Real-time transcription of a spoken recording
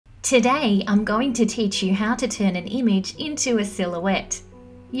Today, I'm going to teach you how to turn an image into a silhouette.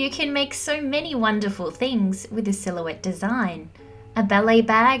 You can make so many wonderful things with a silhouette design. A ballet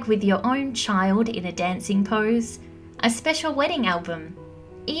bag with your own child in a dancing pose, a special wedding album,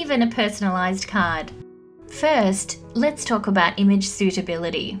 even a personalized card. First, let's talk about image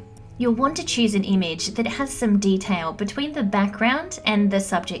suitability. You'll want to choose an image that has some detail between the background and the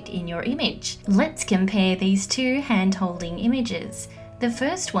subject in your image. Let's compare these two hand-holding images. The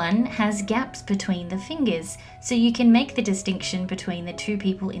first one has gaps between the fingers, so you can make the distinction between the two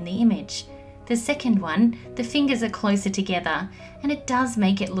people in the image. The second one, the fingers are closer together, and it does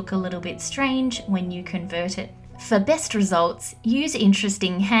make it look a little bit strange when you convert it. For best results, use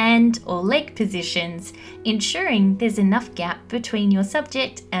interesting hand or leg positions, ensuring there's enough gap between your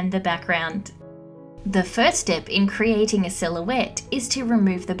subject and the background. The first step in creating a silhouette is to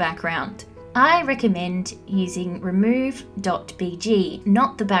remove the background. I recommend using remove.bg,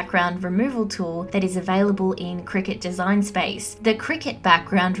 not the background removal tool that is available in Cricut Design Space. The Cricut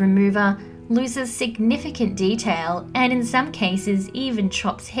background remover loses significant detail and in some cases even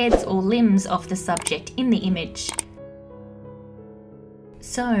chops heads or limbs off the subject in the image.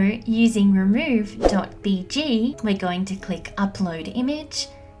 So using remove.bg, we're going to click Upload Image,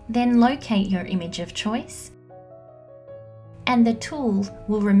 then locate your image of choice, and the tool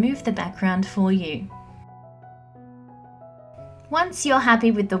will remove the background for you. Once you're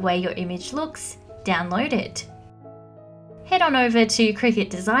happy with the way your image looks, download it. Head on over to Cricut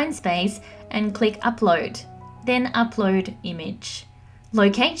Design Space and click Upload, then Upload Image.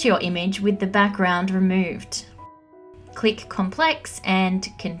 Locate your image with the background removed. Click Complex and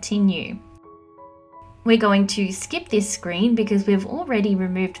Continue. We're going to skip this screen because we've already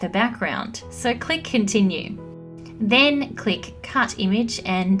removed the background, so click Continue. Then click Cut Image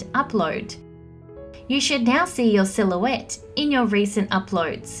and Upload. You should now see your silhouette in your recent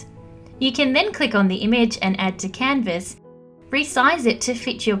uploads. You can then click on the image and add to canvas, resize it to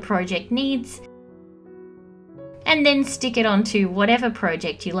fit your project needs, and then stick it onto whatever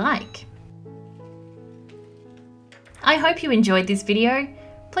project you like. I hope you enjoyed this video.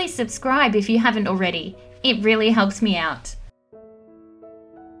 Please subscribe if you haven't already. It really helps me out.